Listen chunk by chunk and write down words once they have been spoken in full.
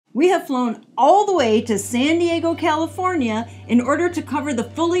We have flown all the way to San Diego, California in order to cover the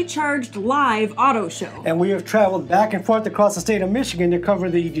Fully Charged Live Auto Show. And we have traveled back and forth across the state of Michigan to cover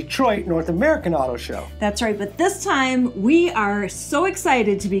the Detroit North American Auto Show. That's right, but this time we are so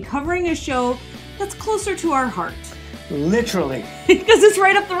excited to be covering a show that's closer to our heart. Literally. Because it's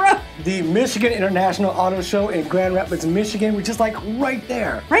right up the road. The Michigan International Auto Show in Grand Rapids, Michigan, which is like right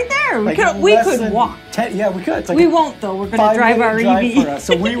there. Right there. Like we could walk. Yeah, we could. It's like we won't though. We're going to drive our EV. For us.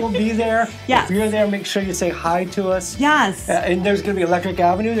 So we will be there. Yes. If you're there, make sure you say hi to us. Yes. And there's going to be Electric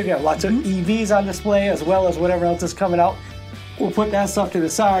Avenue. They're going to have lots of EVs on display as well as whatever else is coming out. We'll put that stuff to the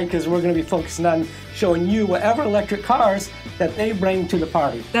side because we're going to be focusing on showing you whatever electric cars that they bring to the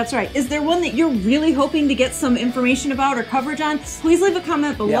party. That's right. Is there one that you're really hoping to get some information about or coverage on? Please leave a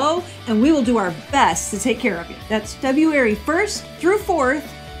comment below and we will do our best to take care of you. That's February 1st through 4th,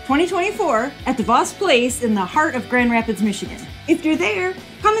 2024 at DeVos Place in the heart of Grand Rapids, Michigan. If you're there,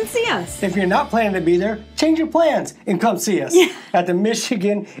 come and see us. If you're not planning to be there, change your plans and come see us at the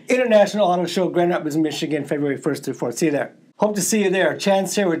Michigan International Auto Show, Grand Rapids, Michigan, February 1st through 4th. See you there. Hope to see you there.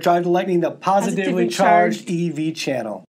 Chance here with Drive the Lightning, the positively charged EV channel.